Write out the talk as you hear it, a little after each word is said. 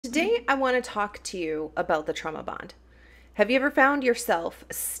Today, I want to talk to you about the trauma bond. Have you ever found yourself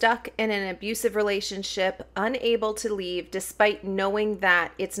stuck in an abusive relationship, unable to leave despite knowing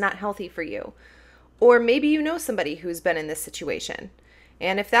that it's not healthy for you? Or maybe you know somebody who's been in this situation.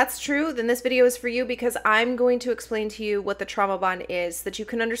 And if that's true, then this video is for you because I'm going to explain to you what the trauma bond is so that you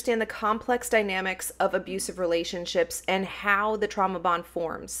can understand the complex dynamics of abusive relationships and how the trauma bond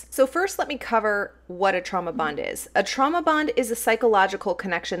forms. So first, let me cover what a trauma bond is. A trauma bond is a psychological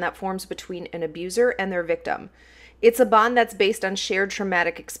connection that forms between an abuser and their victim. It's a bond that's based on shared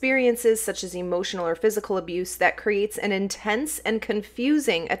traumatic experiences such as emotional or physical abuse that creates an intense and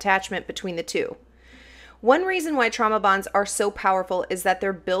confusing attachment between the two. One reason why trauma bonds are so powerful is that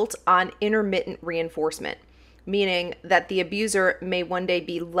they're built on intermittent reinforcement, meaning that the abuser may one day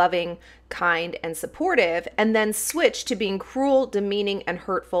be loving, kind, and supportive, and then switch to being cruel, demeaning, and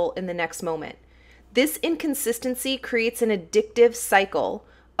hurtful in the next moment. This inconsistency creates an addictive cycle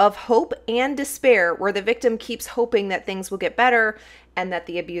of hope and despair where the victim keeps hoping that things will get better and that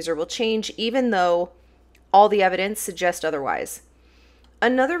the abuser will change, even though all the evidence suggests otherwise.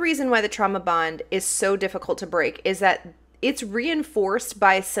 Another reason why the trauma bond is so difficult to break is that it's reinforced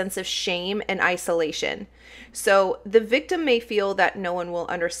by a sense of shame and isolation. So the victim may feel that no one will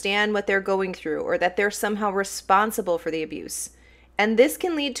understand what they're going through or that they're somehow responsible for the abuse. And this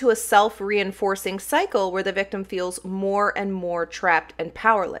can lead to a self-reinforcing cycle where the victim feels more and more trapped and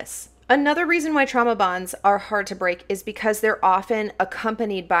powerless. Another reason why trauma bonds are hard to break is because they're often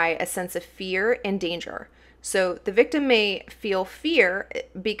accompanied by a sense of fear and danger. So the victim may feel fear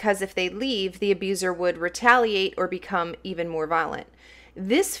because if they leave, the abuser would retaliate or become even more violent.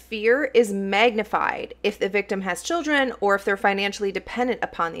 This fear is magnified if the victim has children or if they're financially dependent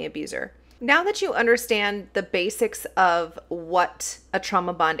upon the abuser. Now that you understand the basics of what a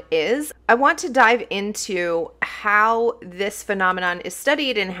trauma bond is, I want to dive into how this phenomenon is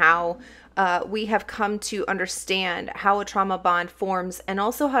studied and how we have come to understand how a trauma bond forms and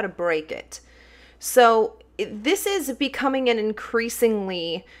also how to break it. So this is becoming an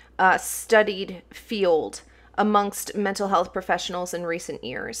increasingly studied field amongst mental health professionals in recent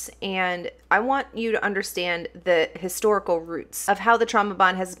years. And I want you to understand the historical roots of how the trauma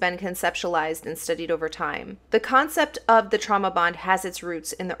bond has been conceptualized and studied over time. The concept of the trauma bond has its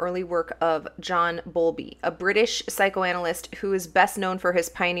roots in the early work of John Bowlby, a British psychoanalyst who is best known for his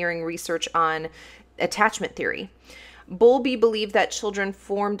pioneering research on attachment theory. Bowlby believed that children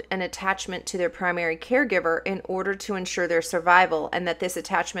formed an attachment to their primary caregiver in order to ensure their survival, and that this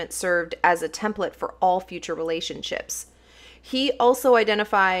attachment served as a template for all future relationships. He also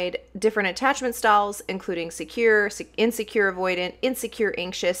identified different attachment styles, including secure, insecure avoidant, insecure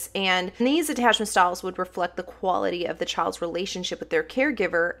anxious, and these attachment styles would reflect the quality of the child's relationship with their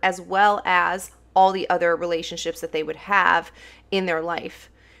caregiver, as well as all the other relationships that they would have in their life.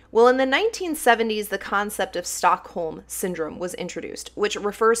 Well, in the 1970s, the concept of Stockholm Syndrome was introduced, which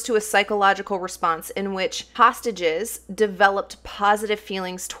refers to a psychological response in which hostages developed positive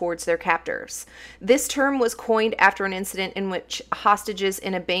feelings towards their captors. This term was coined after an incident in which hostages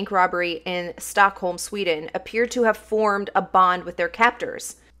in a bank robbery in Stockholm, Sweden, appeared to have formed a bond with their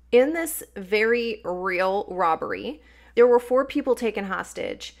captors. In this very real robbery, there were 4 people taken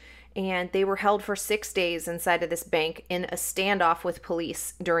hostage, and they were held for 6 days inside of this bank in a standoff with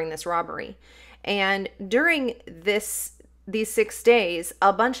police during this robbery. And during these 6 days,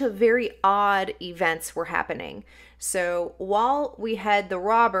 a bunch of very odd events were happening. So while we had the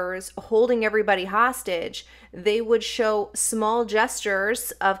robbers holding everybody hostage, they would show small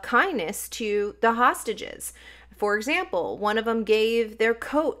gestures of kindness to the hostages. For example, one of them gave their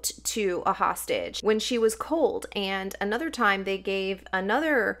coat to a hostage when she was cold, and another time they gave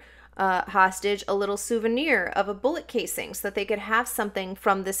another hostage a little souvenir of a bullet casing so that they could have something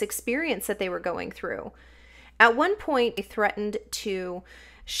from this experience that they were going through. At one point, they threatened to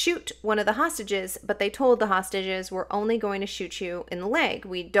shoot one of the hostages, but they told the hostages, "We're only going to shoot you in the leg.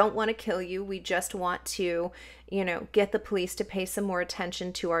 We don't want to kill you. We just want to, get the police to pay some more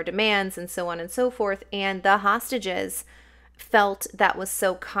attention to our demands," and so on and so forth. And the hostages felt that was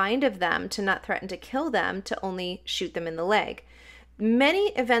so kind of them to not threaten to kill them, to only shoot them in the leg. Many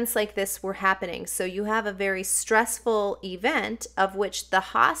events like this were happening. So you have a very stressful event of which the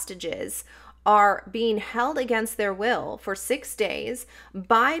hostages are being held against their will for 6 days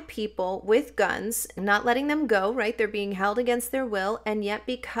by people with guns, not letting them go, right? They're being held against their will. And yet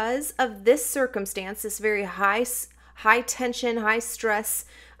because of this circumstance, this very high tension, high stress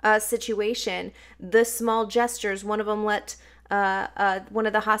situation, the small gestures, one of them let one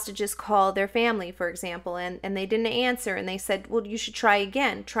of the hostages call their family, for example, and they didn't answer, and they said, well, you should try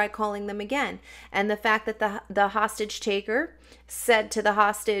again, try calling them again. And the fact that the hostage taker said to the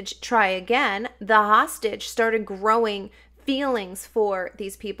hostage, try again, the hostage started growing feelings for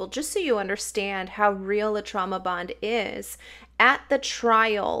these people. Just so you understand how real a trauma bond is, at the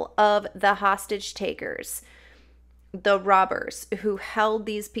trial of the hostage takers, the robbers who held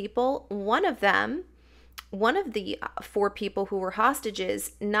these people, one of the 4 people who were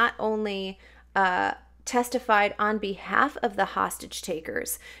hostages not only testified on behalf of the hostage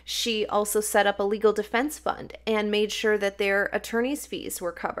takers, she also set up a legal defense fund and made sure that their attorney's fees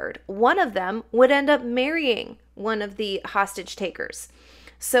were covered. One of them would end up marrying one of the hostage takers.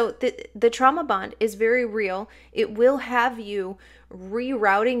 So the trauma bond is very real. It will have you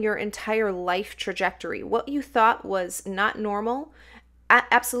rerouting your entire life trajectory. What you thought was not normal,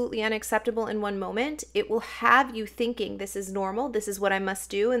 absolutely unacceptable in one moment, it will have you thinking this is normal, this is what I must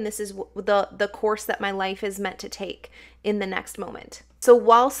do, and this is the course that my life is meant to take in the next moment. So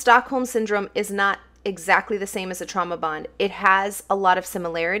while Stockholm Syndrome is not exactly the same as a trauma bond, it has a lot of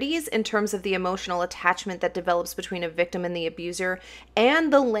similarities in terms of the emotional attachment that develops between a victim and the abuser,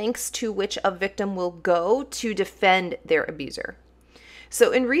 and the lengths to which a victim will go to defend their abuser.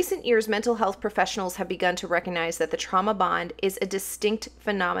 So in recent years, mental health professionals have begun to recognize that the trauma bond is a distinct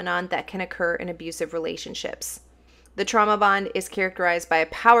phenomenon that can occur in abusive relationships. The trauma bond is characterized by a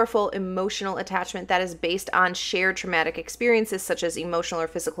powerful emotional attachment that is based on shared traumatic experiences such as emotional or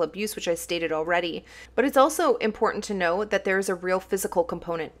physical abuse, which I stated already. But it's also important to know that there is a real physical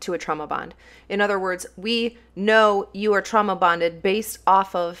component to a trauma bond. In other words, we know you are trauma bonded based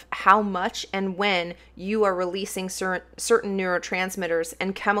off of how much and when you are releasing certain neurotransmitters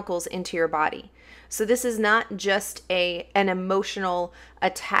and chemicals into your body. So this is not just an emotional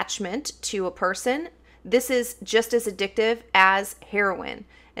attachment to a person. This is just as addictive as heroin.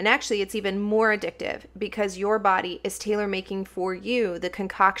 And actually, it's even more addictive because your body is tailor-making for you the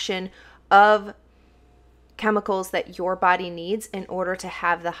concoction of chemicals that your body needs in order to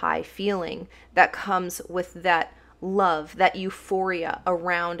have the high feeling that comes with that love, that euphoria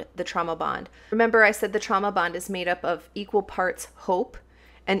around the trauma bond. Remember, I said the trauma bond is made up of equal parts hope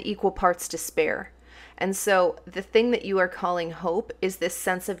and equal parts despair. And so the thing that you are calling hope is this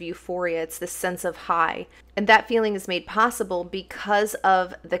sense of euphoria. It's this sense of high. And that feeling is made possible because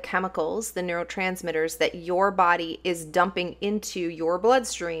of the chemicals, the neurotransmitters that your body is dumping into your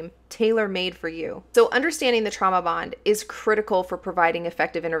bloodstream, tailor-made for you. So understanding the trauma bond is critical for providing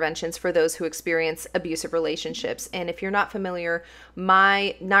effective interventions for those who experience abusive relationships. And if you're not familiar,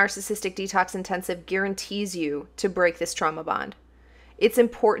 my Narcissistic Detox Intensive guarantees you to break this trauma bond. It's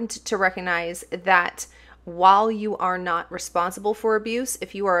important to recognize that while you are not responsible for abuse,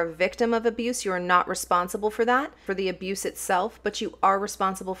 if you are a victim of abuse, you are not responsible for that, for the abuse itself, but you are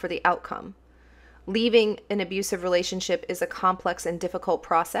responsible for the outcome. Leaving an abusive relationship is a complex and difficult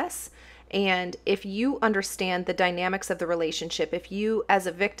process. And if you understand the dynamics of the relationship, if you as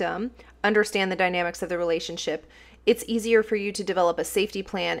a victim understand the dynamics of the relationship, it's easier for you to develop a safety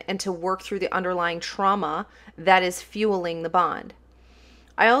plan and to work through the underlying trauma that is fueling the bond.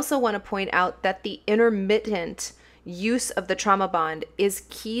 I also want to point out that the intermittent use of the trauma bond is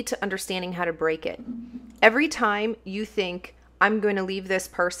key to understanding how to break it. Every time you think, I'm going to leave this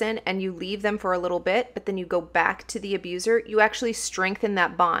person, and you leave them for a little bit, but then you go back to the abuser, you actually strengthen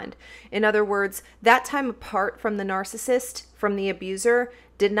that bond. In other words, that time apart from the narcissist, from the abuser,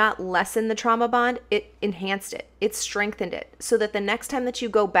 did not lessen the trauma bond, it enhanced it. It strengthened it so that the next time that you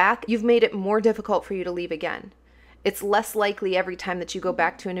go back, you've made it more difficult for you to leave again. It's less likely every time that you go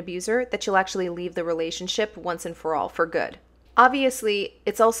back to an abuser that you'll actually leave the relationship once and for all for good. Obviously,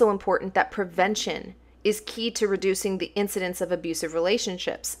 it's also important that prevention is key to reducing the incidence of abusive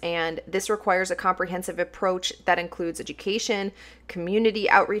relationships, and this requires a comprehensive approach that includes education, community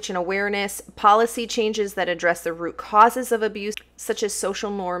outreach and awareness, policy changes that address the root causes of abuse, such as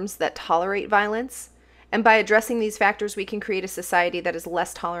social norms that tolerate violence. And by addressing these factors, we can create a society that is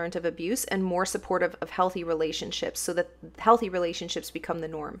less tolerant of abuse and more supportive of healthy relationships so that healthy relationships become the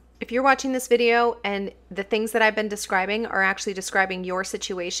norm. If you're watching this video and the things that I've been describing are actually describing your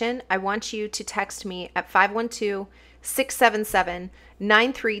situation, I want you to text me at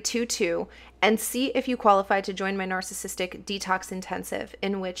 512-677-9322 and see if you qualify to join my Narcissistic Detox Intensive,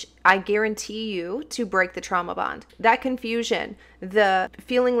 in which I guarantee you to break the trauma bond. That confusion, the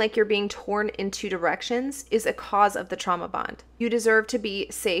feeling like you're being torn in two directions, is a cause of the trauma bond. You deserve to be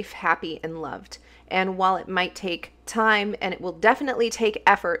safe, happy, and loved. And while it might take time, and it will definitely take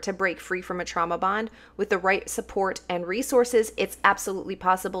effort to break free from a trauma bond. With the right support and resources, it's absolutely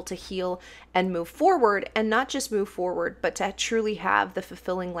possible to heal and move forward, and not just move forward, but to truly have the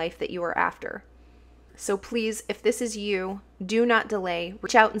fulfilling life that you are after. So please, if this is you, do not delay.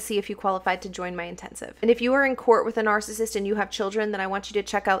 Reach out and see if you qualified to join my intensive. And if you are in court with a narcissist and you have children, then I want you to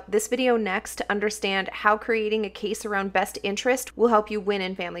check out this video next to understand how creating a case around best interest will help you win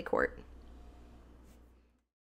in family court.